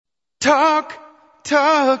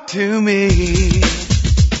Talk to me.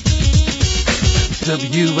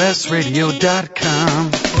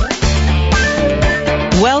 WSRadio.com.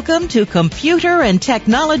 Welcome to Computer and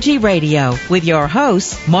Technology Radio with your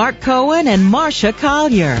hosts, Mark Cohen and Marcia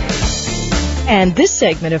Collier. And this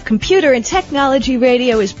segment of Computer and Technology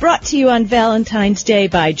Radio is brought to you on Valentine's Day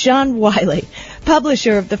by John Wiley,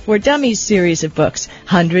 publisher of the For Dummies series of books.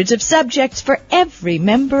 Hundreds of subjects for every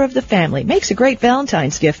member of the family. Makes a great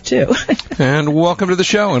Valentine's gift, too. And welcome to the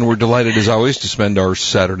show, and we're delighted, as always, to spend our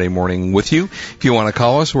Saturday morning with you. If you want to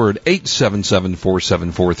call us, we're at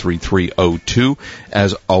 877-474-3302.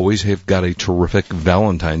 As always, we've got a terrific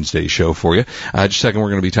Valentine's Day show for you. Just a second,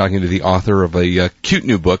 we're going to be talking to the author of a cute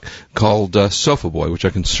new book called Sofa Boy, which I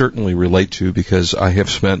can certainly relate to because I have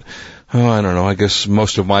spent I guess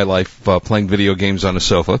most of my life playing video games on a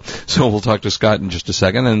sofa. So we'll talk to Scott in just a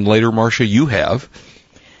second. And later, Marcia, you have...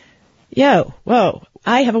 Whoa.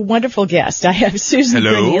 I have a wonderful guest. I have Susan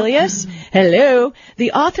Cornelius. Hello.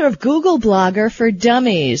 The author of Google Blogger for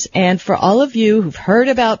Dummies. And for all of you who've heard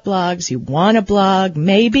about blogs, you want a blog,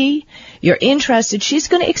 maybe you're interested, she's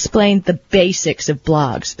going to explain the basics of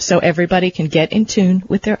blogs so everybody can get in tune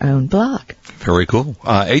with their own blog. Very cool.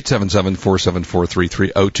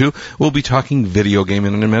 877-474-3302. We'll be talking video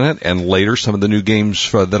gaming in a minute, and later some of the new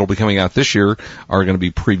games that'll be coming out this year are going to be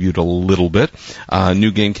previewed a little bit.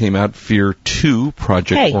 New game came out, Fear 2,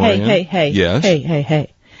 Project Orion. Hey. Yes?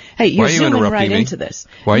 Hey, you're zooming right into this.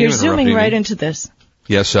 Why are you zooming right into this.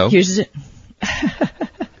 Yes, so?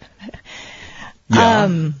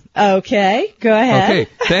 Yeah. Okay, go ahead.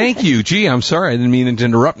 Okay, thank you. Gee, I'm sorry, I didn't mean to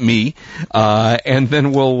interrupt me. And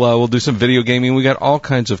then we'll do some video gaming. We got all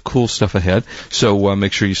kinds of cool stuff ahead, so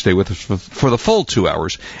make sure you stay with us for the full 2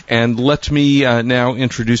 hours. And let me now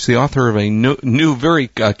introduce the author of a new very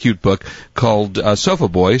cute book called Sofa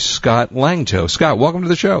Boy, Scott Langto. Scott, welcome to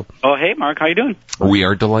the show. Oh, hey, Mark, how you doing? We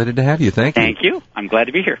are delighted to have you. Thank you. Thank you. I'm glad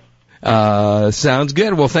to be here. Sounds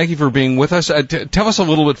good. Well, thank you for being with us. Tell us a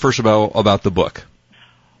little bit first about the book.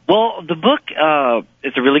 Well, the book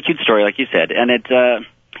is a really cute story, like you said, and it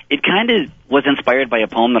kind of was inspired by a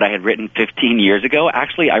poem that I had written 15 years ago.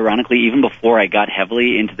 Actually, ironically, even before I got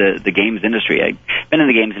heavily into the games industry. I've been in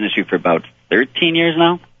the games industry for about 13 years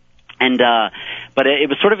now, and but it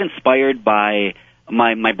was sort of inspired by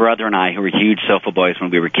my brother and I, who were huge sofa boys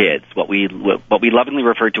when we were kids. What we lovingly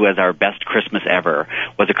referred to as our best Christmas ever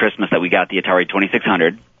was a Christmas that we got the Atari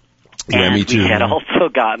 2600. Yeah, and me too. We had also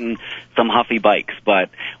gotten some Huffy bikes, but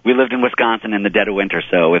we lived in Wisconsin in the dead of winter,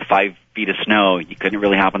 so with 5 feet of snow, you couldn't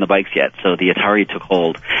really hop on the bikes yet. So the Atari took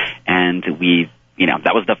hold, and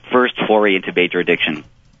that was the first foray into major addiction.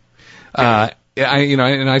 I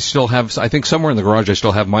still have, I think somewhere in the garage I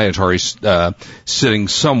still have my Atari sitting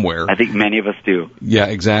somewhere. I think many of us do. Yeah,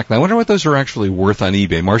 exactly. I wonder what those are actually worth on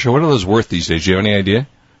eBay. Marcia, what are those worth these days? Do you have any idea?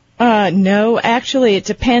 No, actually, it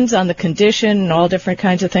depends on the condition and all different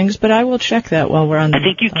kinds of things, but I will check that while we're on. I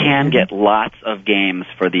think you can get lots of games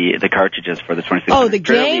for the cartridges for the 2600. Oh, the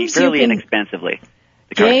games fairly inexpensively.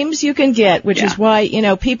 Games you can get, which is why,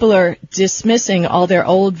 people are dismissing all their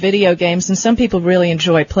old video games, and some people really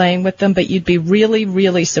enjoy playing with them, but you'd be really,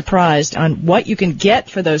 really surprised on what you can get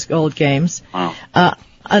for those old games. Wow.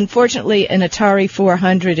 Unfortunately, an Atari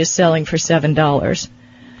 400 is selling for $7.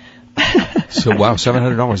 So, wow,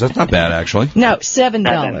 $700. That's not bad, actually. No,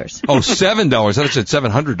 $7. Oh, $7. I thought it said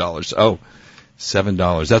 $700. Oh,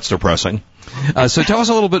 $7. That's depressing. So tell us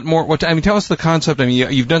a little bit more. Tell us the concept.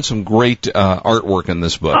 You've done some great artwork in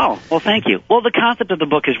this book. Oh, well, thank you. Well, the concept of the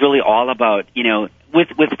book is really all about,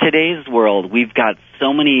 with today's world, we've got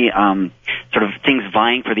so many sort of things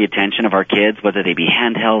vying for the attention of our kids, whether they be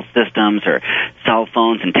handheld systems or cell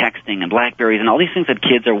phones and texting and BlackBerries and all these things that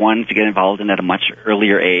kids are wanting to get involved in at a much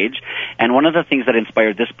earlier age. And one of the things that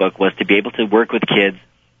inspired this book was to be able to work with kids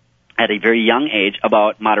at a very young age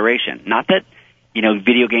about moderation. Not that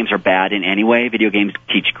video games are bad in any way. Video games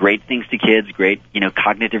teach great things to kids, great,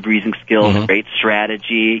 cognitive reasoning skills, great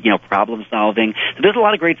strategy, problem solving. So there's a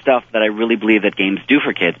lot of great stuff that I really believe that games do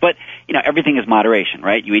for kids. But, everything is moderation,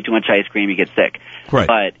 right? You eat too much ice cream, you get sick. Right.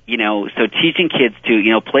 But, so teaching kids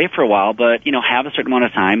to, play for a while, but, have a certain amount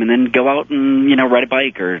of time and then go out and, ride a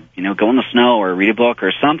bike or, go in the snow or read a book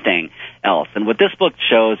or something else. And what this book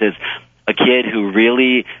shows is a kid who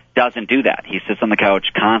really doesn't do that. He sits on the couch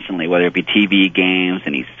constantly, whether it be TV, games,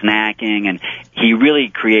 and he's snacking, and he really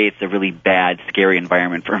creates a really bad, scary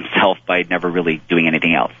environment for himself by never really doing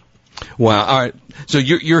anything else. Wow. All right. So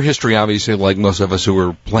your history, obviously, like most of us who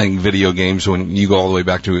were playing video games when you go all the way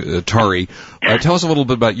back to Atari, tell us a little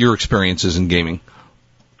bit about your experiences in gaming.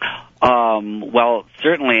 Well,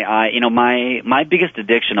 certainly, my biggest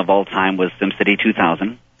addiction of all time was SimCity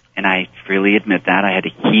 2000. and I freely admit that. I had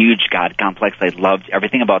a huge God complex. I loved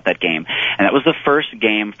everything about that game. And that was the first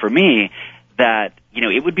game for me that,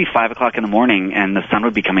 it would be 5 o'clock in the morning and the sun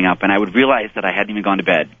would be coming up and I would realize that I hadn't even gone to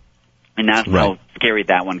bed. And that's how scary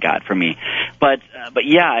that one got for me. But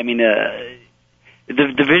yeah, I mean, the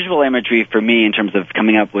visual imagery for me in terms of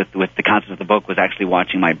coming up with the concept of the book was actually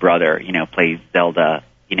watching my brother, play Zelda,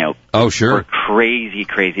 Oh, sure. for crazy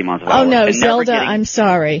amounts of hours. Oh, no, Zelda, I'm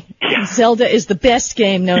sorry. Yeah. Zelda is the best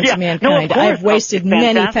game known to mankind. No, of course. I've wasted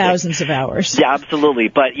Fantastic. many thousands of hours. Yeah, absolutely.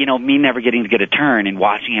 But, me never getting to get a turn and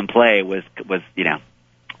watching him play was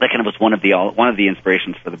that kind of was one of the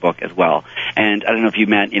inspirations for the book as well. And I don't know if you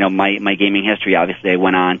met, my gaming history. Obviously, I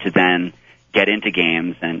went on to then get into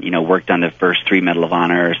games and, worked on the first 3 Medal of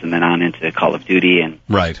Honors and then on into Call of Duty and,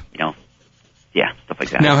 yeah, stuff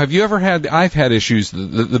like that. Now, have you ever I've had issues,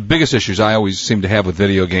 the biggest issues I always seem to have with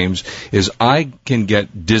video games is I can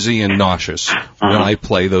get dizzy and nauseous when I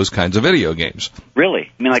play those kinds of video games. Really?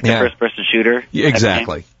 You mean like the first-person shooter? Yeah,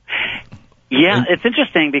 exactly. Yeah, it's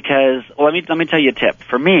interesting because, let me tell you a tip.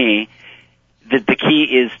 For me, the key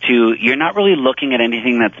is you're not really looking at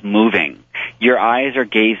anything that's moving. Your eyes are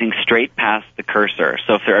gazing straight past the cursor.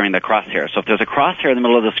 So the crosshair. So if there's a crosshair in the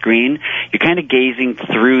middle of the screen, you're kind of gazing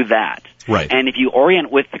through that. Right. And if you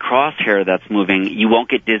orient with the crosshair that's moving, you won't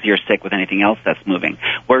get dizzy or sick with anything else that's moving.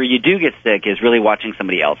 Where you do get sick is really watching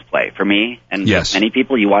somebody else play. For me, and many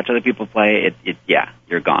people, you watch other people play,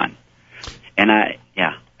 you're gone. And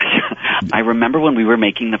I remember when we were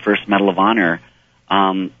making the first Medal of Honor,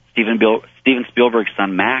 Steven Spielberg's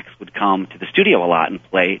son Max would come to the studio a lot and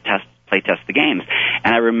play test the games.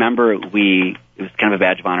 And I remember it was kind of a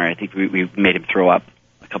badge of honor. I think we made him throw up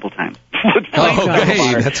a couple times. So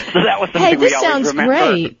that was something we always remember.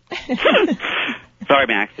 Hey, this sounds great. Sorry,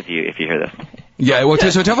 Max, if you hear this. Yeah, well,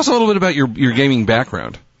 so tell us a little bit about your gaming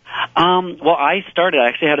background. Well, I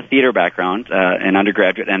actually had a theater background, an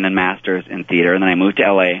undergraduate and then master's in theater, and then I moved to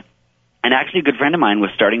L.A., and actually a good friend of mine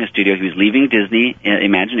was starting a studio. He was leaving Disney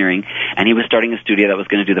Imagineering, and he was starting a studio that was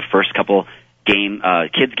going to do the first couple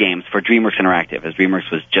kids games for DreamWorks Interactive, as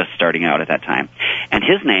DreamWorks was just starting out at that time. And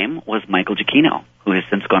his name was Michael Giacchino, who has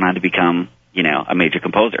since gone on to become, a major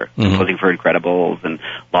composer, composing for Incredibles and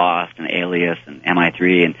Lost and Alias and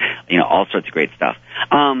MI3 and, all sorts of great stuff.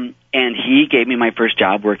 And he gave me my first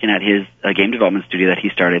job working at his game development studio that he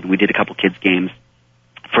started. We did a couple kids games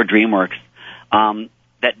for DreamWorks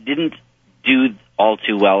that didn't do all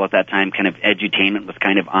too well at that time. Kind of edutainment was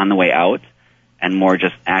kind of on the way out, and more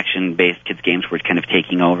just action-based kids games were kind of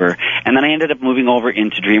taking over. And then I ended up moving over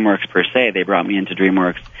into DreamWorks per se. They brought me into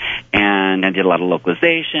DreamWorks, and I did a lot of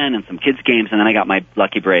localization and some kids games, and then I got my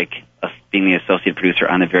lucky break of being the associate producer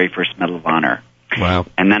on the very first Medal of Honor. Wow.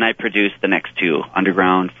 And then I produced the next 2,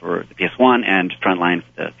 Underground for the PS1 and Frontline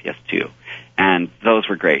for the PS2. And those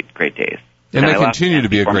were great days. And they continue to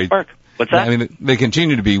be a great... What's that? I mean, they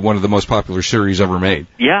continue to be one of the most popular series ever made.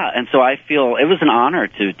 Yeah, and so I feel it was an honor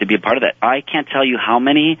to be a part of that. I can't tell you how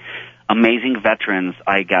many amazing veterans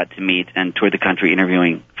I got to meet and tour the country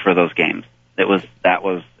interviewing for those games. That was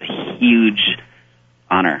a huge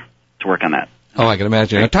honor to work on that. Oh, I can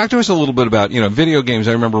imagine. Now, talk to us a little bit about, video games.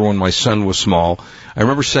 I remember when my son was small, I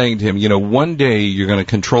remember saying to him, one day you're going to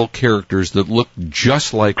control characters that look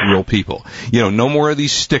just like real people. No more of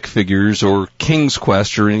these stick figures or King's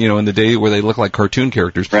Quest or, in the day where they look like cartoon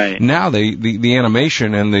characters. Right. Now the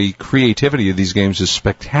animation and the creativity of these games is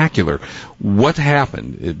spectacular. What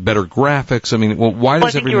happened? Better graphics? I mean, why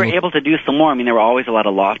does everything... I think you were able to do some more. I mean, there were always a lot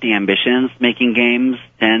of lofty ambitions making games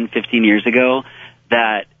 10, 15 years ago.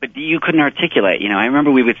 But you couldn't articulate. I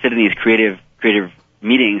remember we would sit in these creative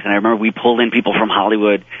meetings, and I remember we pulled in people from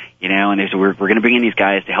Hollywood, and they said, we're going to bring in these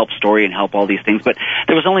guys to help story and help all these things. But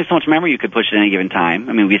there was only so much memory you could push at any given time.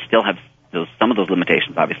 I mean, we still have some of those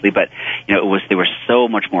limitations, obviously, but they were so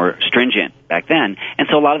much more stringent back then, and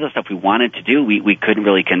so a lot of the stuff we wanted to do, we couldn't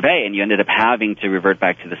really convey, and you ended up having to revert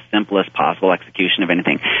back to the simplest possible execution of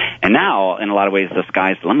anything. And now, in a lot of ways, the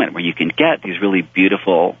sky's the limit, where you can get these really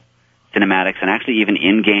beautiful cinematics and actually even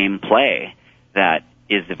in-game play that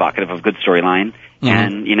is evocative of a good storyline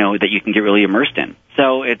and, that you can get really immersed in.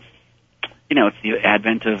 So it's the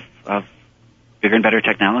advent of bigger and better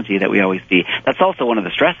technology that we always see. That's also one of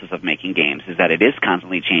the stresses of making games, is that it is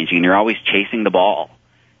constantly changing and you're always chasing the ball,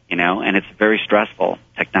 and it's very stressful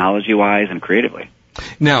technology-wise and creatively.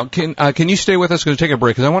 Now, can you stay with us? Going to take a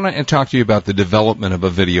break because I want to talk to you about the development of a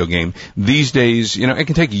video game. These days, it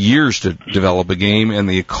can take years to develop a game, and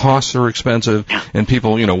the costs are expensive, and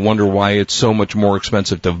people, wonder why it's so much more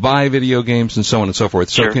expensive to buy video games and so on and so forth.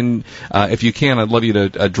 So, Sure. If you can, I'd love you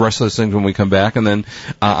to address those things when we come back, and then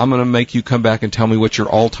I'm going to make you come back and tell me what's your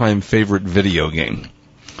all-time favorite video game.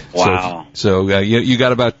 Wow. So you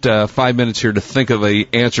got about 5 minutes here to think of a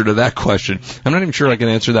answer to that question. I'm not even sure I can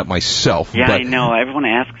answer that myself. Yeah, but I know. Everyone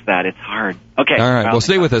asks that. It's hard. Okay. All right. Well,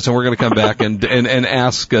 stay with us, and we're going to come back and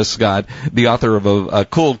ask Scott, the author of a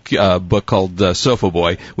cool book called Sofa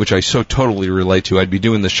Boy, which I so totally relate to. I'd be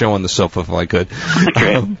doing the show on the sofa if I could.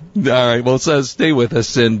 Great. All right. Well, stay with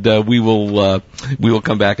us, and we will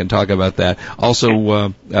come back and talk about that.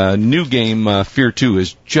 Also, new game Fear 2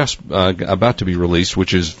 is just about to be released,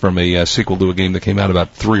 which is from a sequel to a game that came out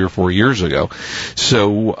about 3 or 4 years ago.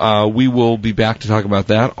 So we will be back to talk about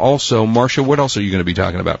that. Also, Marcia, what else are you going to be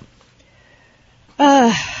talking about?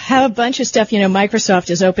 Have a bunch of stuff.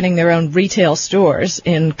 Microsoft is opening their own retail stores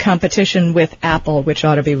in competition with Apple, which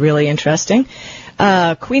ought to be really interesting.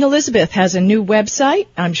 Queen Elizabeth has a new website.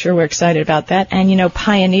 I'm sure we're excited about that. And,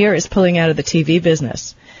 Pioneer is pulling out of the TV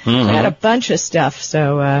business. Mm-hmm. We got a bunch of stuff.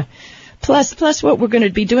 So, plus what we're going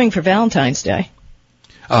to be doing for Valentine's Day.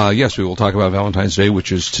 Yes, we will talk about Valentine's Day,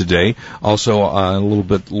 which is today. Also, a little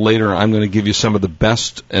bit later, I'm going to give you some of the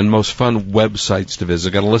best and most fun websites to visit.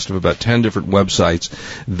 I've got a list of about 10 different websites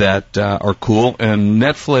that are cool. And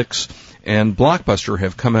Netflix and Blockbuster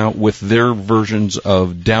have come out with their versions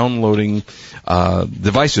of downloading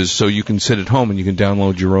devices, so you can sit at home and you can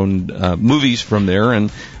download your own movies from there.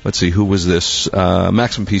 And let's see, who was this?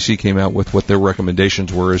 Maxim PC came out with what their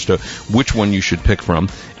recommendations were as to which one you should pick from,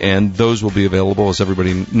 and those will be available as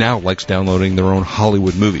everybody now likes downloading their own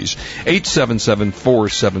Hollywood movies.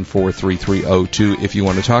 877-474-3302 if you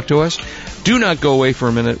want to talk to us. Do not go away for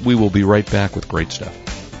a minute. We will be right back with great stuff.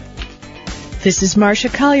 This is Marcia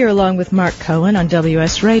Collier along with Mark Cohen on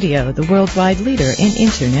WS Radio, the worldwide leader in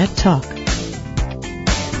Internet talk.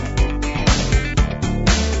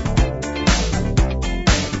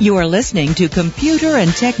 You are listening to Computer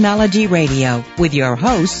and Technology Radio with your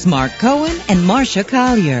hosts Mark Cohen and Marcia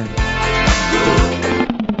Collier.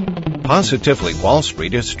 Positively Wall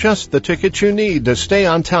Street is just the ticket you need to stay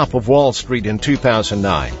on top of Wall Street in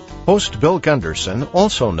 2009. Host Bill Gunderson,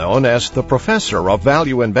 also known as the Professor of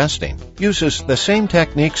Value Investing, uses the same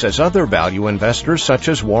techniques as other value investors such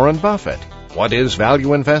as Warren Buffett. What is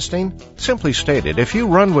value investing? Simply stated, if you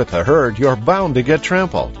run with the herd, you're bound to get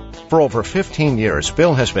trampled. For over 15 years,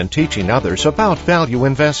 Bill has been teaching others about value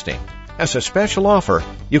investing. As a special offer,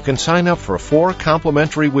 you can sign up for 4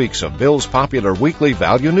 complimentary weeks of Bill's popular weekly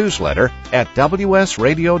value newsletter at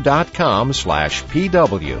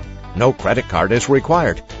wsradio.com/PW. No credit card is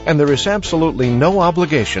required, and there is absolutely no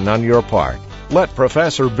obligation on your part. Let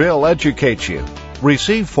Professor Bill educate you.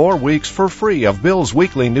 Receive 4 weeks for free of Bill's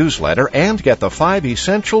weekly newsletter and get the 5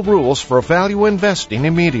 essential rules for value investing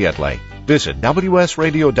immediately. Visit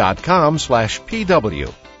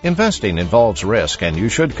wsradio.com/PW. Investing involves risk, and you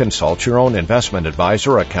should consult your own investment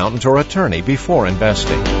advisor, accountant, or attorney before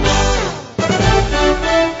investing.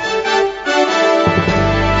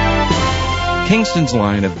 Kingston's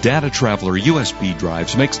line of Data Traveler USB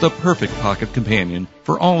drives makes the perfect pocket companion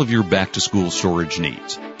for all of your back-to-school storage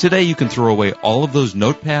needs. Today you can throw away all of those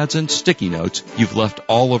notepads and sticky notes you've left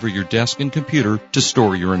all over your desk and computer to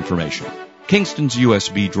store your information. Kingston's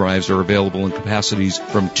USB drives are available in capacities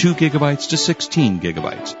from 2 gigabytes to 16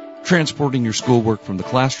 gigabytes. Transporting your schoolwork from the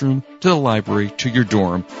classroom to the library to your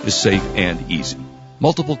dorm is safe and easy.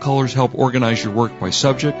 Multiple colors help organize your work by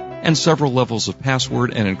subject, and several levels of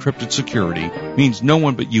password and encrypted security means no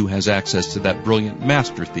one but you has access to that brilliant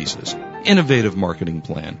master thesis, innovative marketing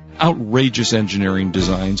plan, outrageous engineering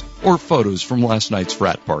designs, or photos from last night's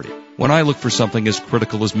frat party. When I look for something as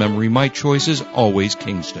critical as memory, my choice is always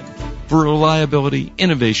Kingston. For reliability,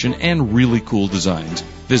 innovation, and really cool designs,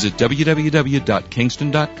 visit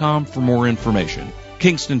www.kingston.com for more information.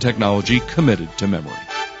 Kingston Technology, committed to memory.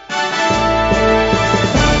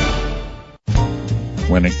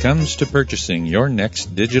 When it comes to purchasing your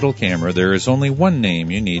next digital camera, there is only one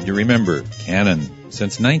name you need to remember: Canon.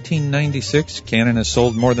 Since 1996, Canon has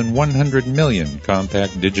sold more than 100 million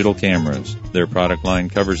compact digital cameras. Their product line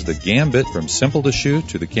covers the gambit from simple to shoot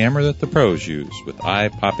to the camera that the pros use, with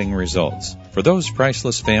eye-popping results. For those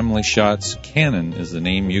priceless family shots, Canon is the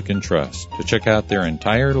name you can trust. To check out their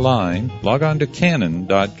entire line, log on to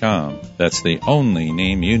Canon.com. That's the only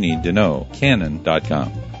name you need to know,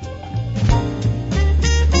 Canon.com.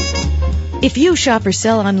 If you shop or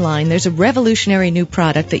sell online, there's a revolutionary new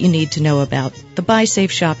product that you need to know about, the Buy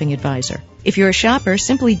Safe Shopping Advisor. If you're a shopper,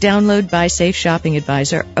 simply download Buy Safe Shopping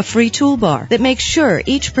Advisor, a free toolbar that makes sure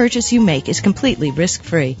each purchase you make is completely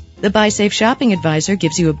risk-free. The Buy Safe Shopping Advisor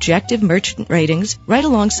gives you objective merchant ratings right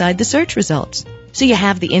alongside the search results, so you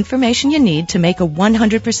have the information you need to make a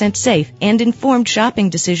 100% safe and informed shopping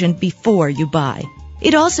decision before you buy.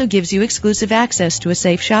 It also gives you exclusive access to a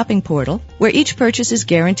safe shopping portal where each purchase is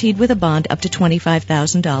guaranteed with a bond up to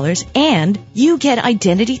 $25,000, and you get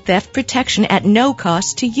identity theft protection at no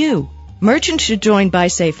cost to you. Merchants should join Buy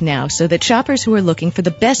Safe now so that shoppers who are looking for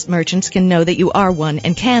the best merchants can know that you are one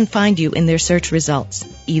and can find you in their search results.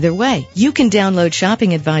 Either way, you can download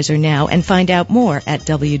Shopping Advisor now and find out more at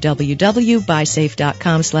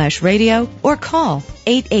www.buysafe.com/radio or call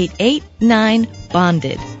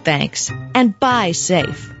 888-9-BONDED. Thanks. And buy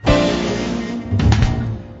safe.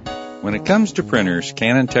 When it comes to printers,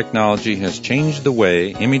 Canon technology has changed the way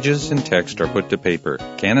images and text are put to paper.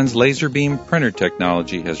 Canon's laser beam printer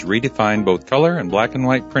technology has redefined both color and black and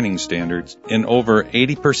white printing standards in over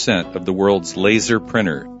 80% of the world's laser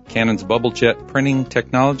printer. Canon's bubble jet printing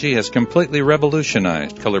technology has completely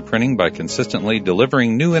revolutionized color printing by consistently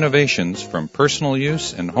delivering new innovations from personal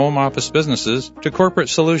use and home office businesses to corporate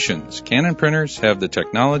solutions. Canon printers have the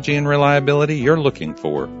technology and reliability you're looking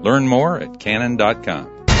for. Learn more at Canon.com.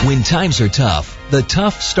 When times are tough, the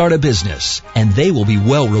tough start a business, and they will be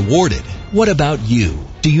well rewarded. What about you?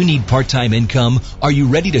 Do you need part-time income? Are you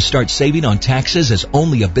ready to start saving on taxes as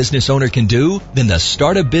only a business owner can do? Then the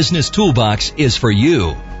Start a Business Toolbox is for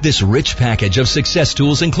you. This rich package of success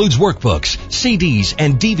tools includes workbooks, CDs,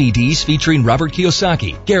 and DVDs featuring Robert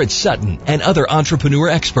Kiyosaki, Garrett Sutton, and other entrepreneur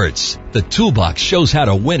experts. The Toolbox shows how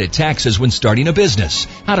to win at taxes when starting a business,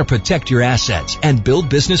 how to protect your assets, and build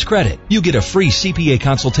business credit. You get a free CPA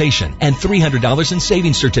consultation and $300 in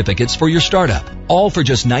savings certificates for your startup, all for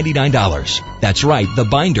just $99. That's right, the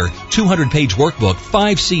binder, 200-page workbook,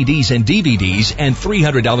 5 CDs and DVDs, and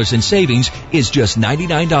 $300 in savings is just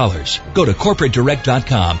 $99. Go to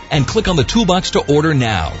CorporateDirect.com and click on the Toolbox to order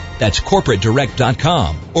now. That's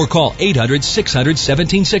CorporateDirect.com or call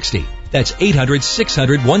 800-600-1760. That's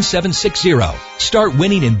 800-600-1760. Start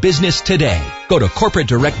winning in business today. Go to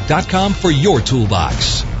CorporateDirect.com for your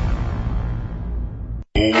Toolbox.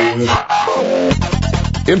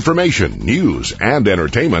 Information, news, and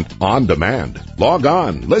entertainment on demand. Log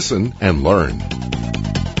on, listen, and learn.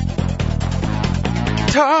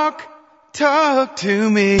 Talk to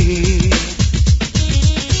me.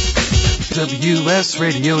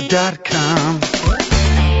 WSRadio.com.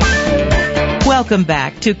 Welcome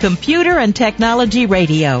back to Computer and Technology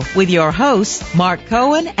Radio with your hosts, Mark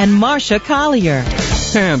Cohen and Marcia Collier.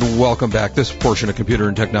 And welcome back. This portion of Computer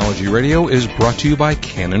and Technology Radio is brought to you by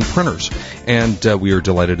Canon Printers. And we are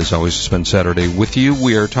delighted, as always, to spend Saturday with you.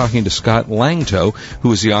 We are talking to Scott Langto,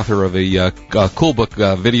 who is the author of a cool book,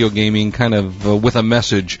 video gaming, kind of with a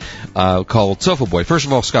message called Sofa Boy. First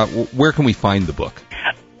of all, Scott, where can we find the book?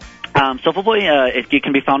 Sofa Boy, it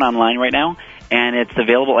can be found online right now, and it's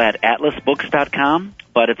available at atlasbooks.com,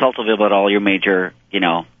 but it's also available at all your major,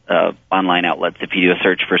 online outlets. If you do a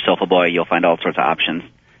search for Sofa Boy, you'll find all sorts of options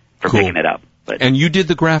for picking it up. But, and you did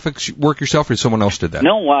the graphics work yourself, or someone else did that?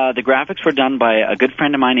 No, the graphics were done by a good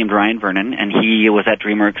friend of mine named Ryan Vernon, and he was at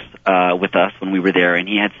DreamWorks with us when we were there, and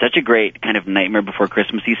he had such a great kind of Nightmare Before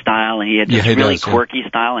Christmassy style, and he had this really quirky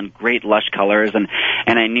style and great lush colors, and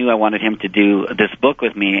I knew I wanted him to do this book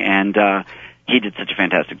with me, and he did such a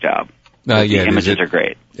fantastic job. The images are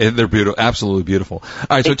great. They're beautiful, absolutely beautiful. All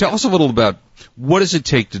right, so tell us a little about what does it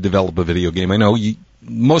take to develop a video game. I know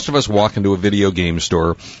most of us walk into a video game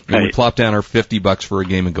store and we plop down our $50 for a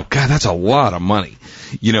game and go, God, that's a lot of money,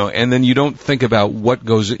 and then you don't think about what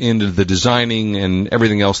goes into the designing and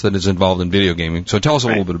everything else that is involved in video gaming. So tell us a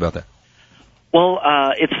little bit about that. Well,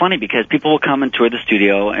 it's funny because people will come and tour the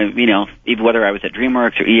studio, and even whether I was at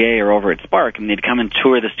DreamWorks or EA or over at Spark, and they'd come and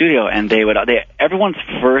tour the studio, and everyone's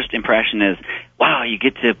first impression is, "Wow, you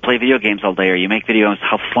get to play video games all day, or you make videos.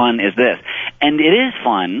 How fun is this?" And it is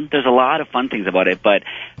fun. There's a lot of fun things about it, but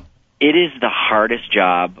it is the hardest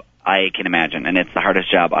job I can imagine, and it's the hardest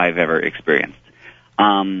job I've ever experienced.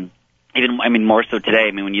 More so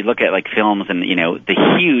today. When you look at like films and the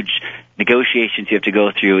huge negotiations you have to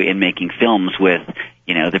go through in making films with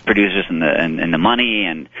the producers and the money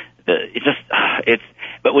and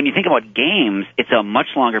but when you think about games, it's a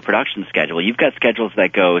much longer production schedule. You've got schedules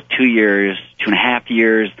that go 2 years, 2.5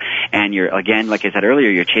 years, and you're, again, like I said earlier,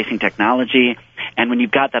 you're chasing technology. And when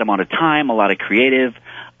you've got that amount of time, a lot of creative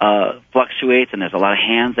fluctuates, and there's a lot of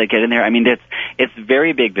hands that get in there. It's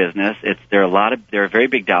very big business. There are very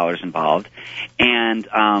big dollars involved, and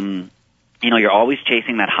you're always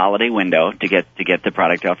chasing that holiday window to get the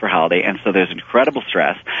product out for holiday, and so there's incredible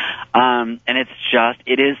stress. And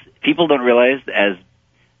people don't realize as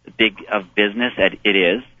big of business as it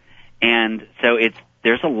is, and so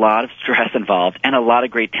there's a lot of stress involved and a lot of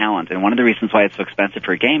great talent. And one of the reasons why it's so expensive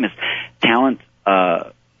for a game is talent.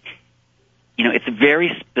 It's very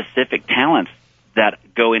specific talents that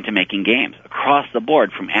go into making games across the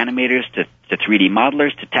board, from animators to 3D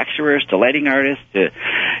modelers to texturers to lighting artists to,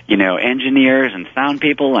 engineers and sound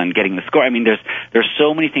people and getting the score. I mean, there's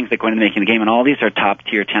so many things that go into making the game, and all these are top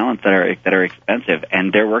tier talents that are expensive,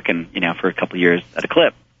 and they're working, for a couple of years at a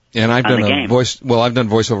clip. And I've done I've done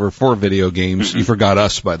voiceover for video games. Mm-hmm. You forgot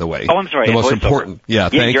us, by the way. Oh, I'm sorry. The most important. Yeah,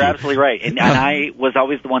 thank you. You're absolutely right. And I was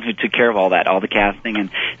always the one who took care of all that, all the casting. And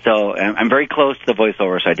so I'm very close to the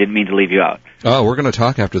voiceover, so I didn't mean to leave you out. Oh, we're going to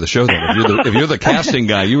talk after the show, then. If you're the casting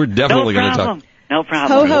guy, you were definitely going to talk. No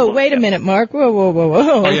problem. Wait a minute, Mark. Whoa.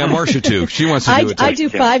 Oh, yeah, Marcia, too. She wants to do it, too. I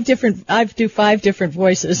do 5 different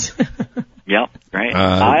voices. Yep, right.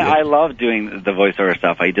 I love doing the voiceover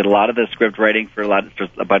stuff. I did a lot of the script writing for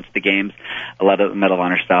a bunch of the games, a lot of the Medal of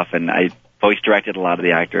Honor stuff, and I voice directed a lot of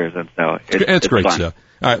the actors, and so it's great fun. stuff.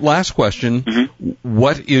 All right, last question. Mm-hmm.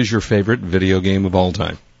 What is your favorite video game of all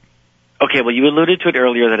time? Okay, well, you alluded to it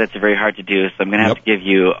earlier that it's very hard to do, so I'm going to have to give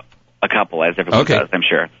you a couple, as everyone does, I'm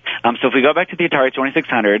sure. So if we go back to the Atari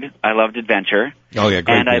 2600, I loved Adventure. Oh, yeah,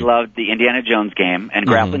 great And game. I loved the Indiana Jones game, and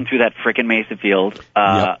grappling through that frickin' Mesa Field.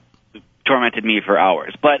 Tormented me for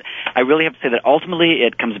hours. But I really have to say that ultimately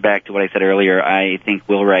it comes back to what I said earlier. I think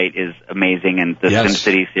Will Wright is amazing, and the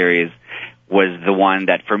SimCity series was the one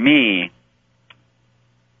that, for me,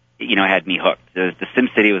 had me hooked. The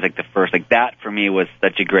SimCity was like the first, that for me was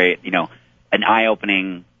such a great, an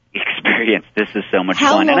eye-opening experience. This is so much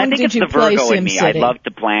fun. And I think it's the Virgo in me. I love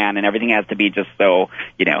to plan, and everything has to be just so,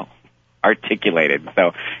 articulated.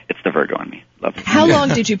 So it's the Virgo in me. Love it. How long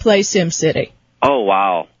did you play SimCity? Oh,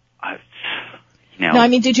 wow. No, I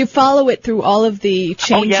mean, did you follow it through all of the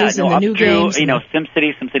changes in the new games?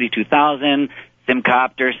 SimCity, SimCity 2000,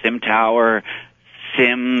 SimCopter, SimTower,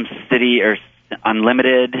 SimCity or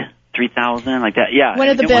Unlimited 3000, like that. Yeah. One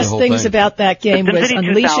of the best things about that game was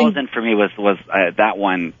Unleashing. 2000 for me was that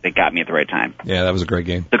one that got me at the right time. Yeah, that was a great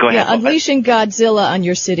game. So go ahead. Yeah, Unleashing Godzilla on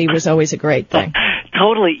your city was always a great thing.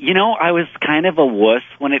 Totally. I was kind of a wuss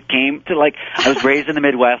when it came to, I was raised in the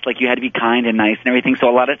Midwest, you had to be kind and nice and everything, so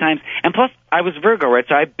a lot of times, and plus, I was Virgo, right,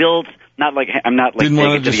 so I built, I'm not taking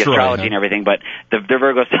to the astrology and everything, but the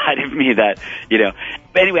Virgo side of me that,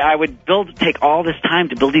 but anyway, I would take all this time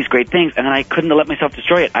to build these great things, and then I couldn't let myself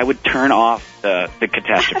destroy it. I would turn off the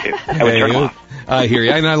catastrophe. I would turn off. I hear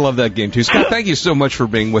you, and I love that game too. Scott, thank you so much for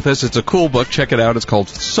being with us. It's a cool book. Check it out. It's called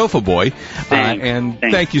Sofa Boy. Thanks.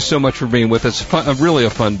 Thank you so much for being with us. Really a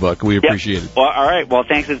fun book. We appreciate it. Well, all right. Well,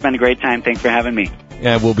 thanks. It's been a great time. Thanks for having me.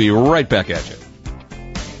 And we'll be right back at you.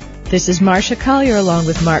 This is Marcia Collier along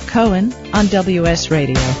with Mark Cohen on WS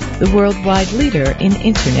Radio, the worldwide leader in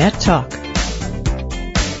Internet talk.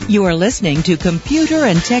 You are listening to Computer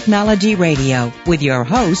and Technology Radio with your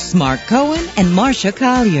hosts Mark Cohen and Marcia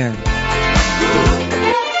Collier.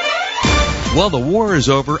 Well, the war is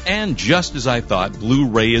over, and just as I thought,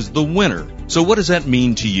 Blu-ray is the winner. So what does that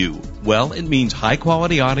mean to you? Well, it means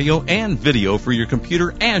high-quality audio and video for your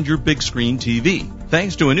computer and your big-screen TV.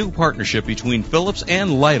 Thanks to a new partnership between Philips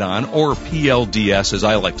and Lite-On, or PLDS as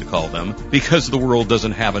I like to call them, because the world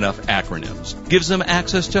doesn't have enough acronyms, gives them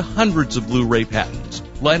access to hundreds of Blu-ray patents.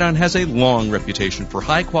 Lite-On has a long reputation for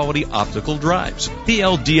high-quality optical drives.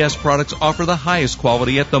 PLDS products offer the highest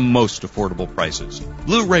quality at the most affordable prices.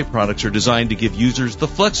 Blu-ray products are designed to give users the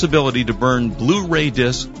flexibility to burn Blu-ray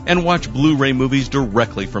discs and watch Blu-ray movies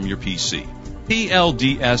directly from your PC.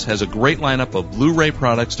 PLDS has a great lineup of Blu-ray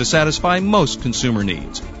products to satisfy most consumer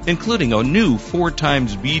needs, including a new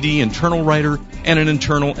 4x BD internal writer and an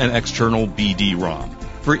internal and external BD-ROM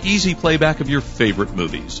for easy playback of your favorite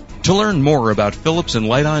movies. To learn more about Philips and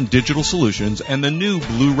Lite-On digital solutions and the new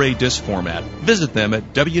Blu-ray disc format, visit them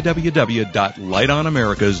at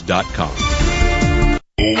www.liteonamericas.com.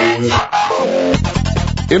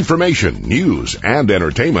 Information, news, and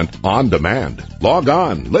entertainment on demand. Log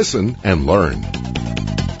on, listen, and learn.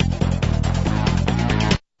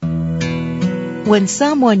 When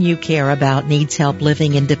someone you care about needs help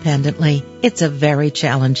living independently, it's a very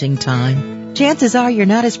challenging time. Chances are you're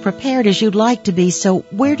not as prepared as you'd like to be, so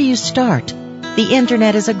where do you start? The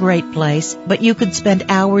Internet is a great place, but you could spend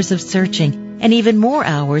hours of searching and even more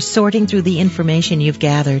hours sorting through the information you've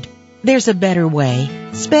gathered. There's a better way.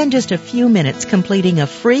 Spend just a few minutes completing a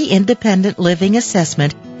free independent living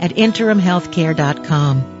assessment at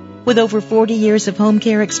interimhealthcare.com. With over 40 years of home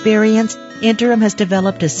care experience, Interim has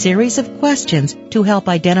developed a series of questions to help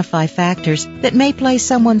identify factors that may place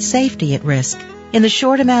someone's safety at risk. In the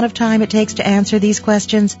short amount of time it takes to answer these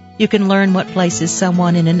questions, you can learn what places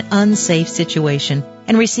someone in an unsafe situation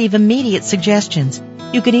and receive immediate suggestions.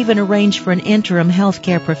 You can even arrange for an Interim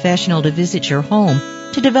healthcare professional to visit your home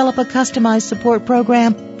to develop a customized support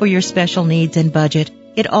program for your special needs and budget.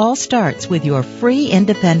 It all starts with your free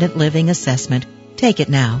independent living assessment. Take it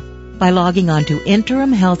now by logging on to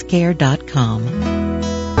interimhealthcare.com.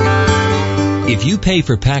 If you pay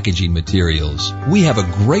for packaging materials, we have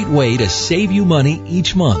a great way to save you money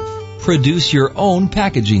each month. Produce your own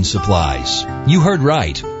packaging supplies. You heard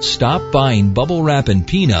right. Stop buying bubble wrap and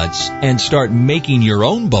peanuts and start making your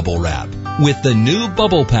own bubble wrap with the new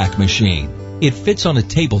Bubble Pack machine. It fits on a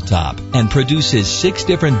tabletop and produces 6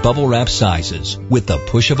 different bubble wrap sizes with the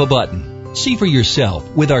push of a button. See for yourself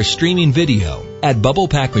with our streaming video at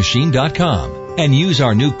bubblepackmachine.com and use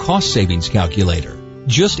our new cost savings calculator.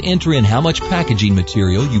 Just enter in how much packaging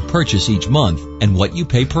material you purchase each month and what you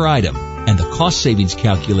pay per item, and the cost savings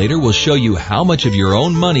calculator will show you how much of your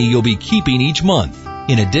own money you'll be keeping each month.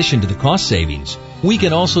 In addition to the cost savings, we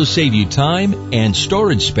can also save you time and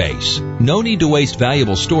storage space. No need to waste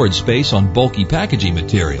valuable storage space on bulky packaging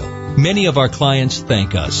material. Many of our clients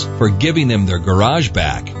thank us for giving them their garage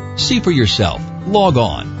back. See for yourself. Log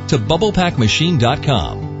on to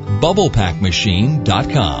bubblepackmachine.com.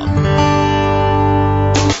 bubblepackmachine.com.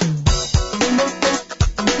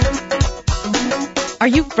 Are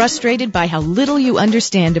you frustrated by how little you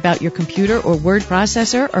understand about your computer or word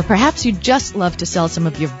processor? Or perhaps you'd just love to sell some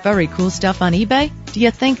of your very cool stuff on eBay? Do you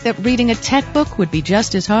think that reading a tech book would be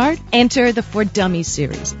just as hard? Enter the For Dummies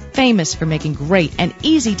series, famous for making great and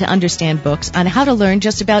easy-to-understand books on how to learn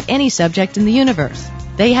just about any subject in the universe.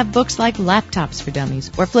 They have books like Laptops for Dummies,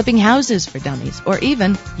 or Flipping Houses for Dummies, or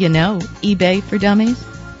even, eBay for Dummies.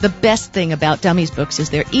 The best thing about Dummies books is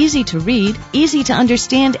they're easy to read, easy to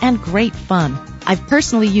understand, and great fun. I've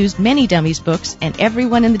personally used many Dummies books, and every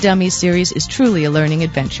one in the Dummies series is truly a learning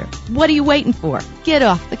adventure. What are you waiting for? Get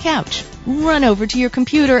off the couch. Run over to your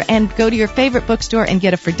computer and go to your favorite bookstore and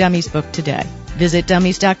get a For Dummies book today. Visit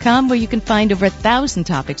Dummies.com, where you can find over 1,000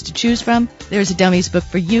 topics to choose from. There's a Dummies book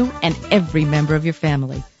for you and every member of your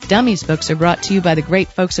family. Dummies books are brought to you by the great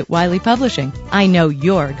folks at Wiley Publishing. I know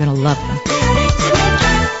you're going to love them.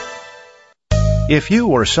 If you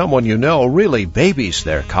or someone you know really babies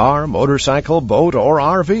their car, motorcycle, boat, or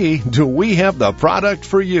RV, do we have the product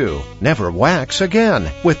for you? Never wax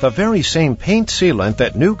again with the very same paint sealant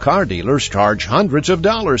that new car dealers charge hundreds of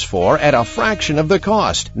dollars for at a fraction of the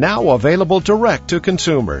cost. Now available direct to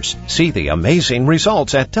consumers. See the amazing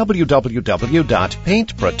results at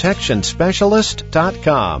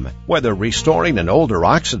www.paintprotectionspecialist.com. Whether restoring an older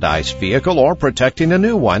oxidized vehicle or protecting a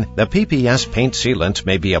new one, the PPS paint sealant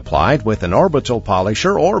may be applied with an orbital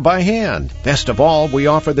polisher or by hand. Best of all, we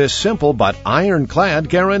offer this simple but ironclad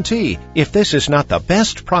guarantee. If this is not the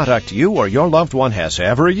best product you or your loved one has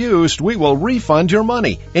ever used, we will refund your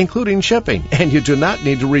money, including shipping, and you do not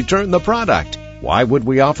need to return the product. Why would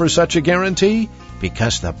we offer such a guarantee?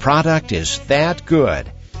 Because the product is that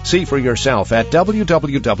good. See for yourself at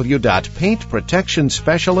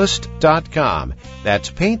www.paintprotectionspecialist.com. That's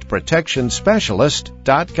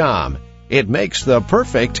paintprotectionspecialist.com. It makes the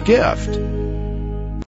perfect gift.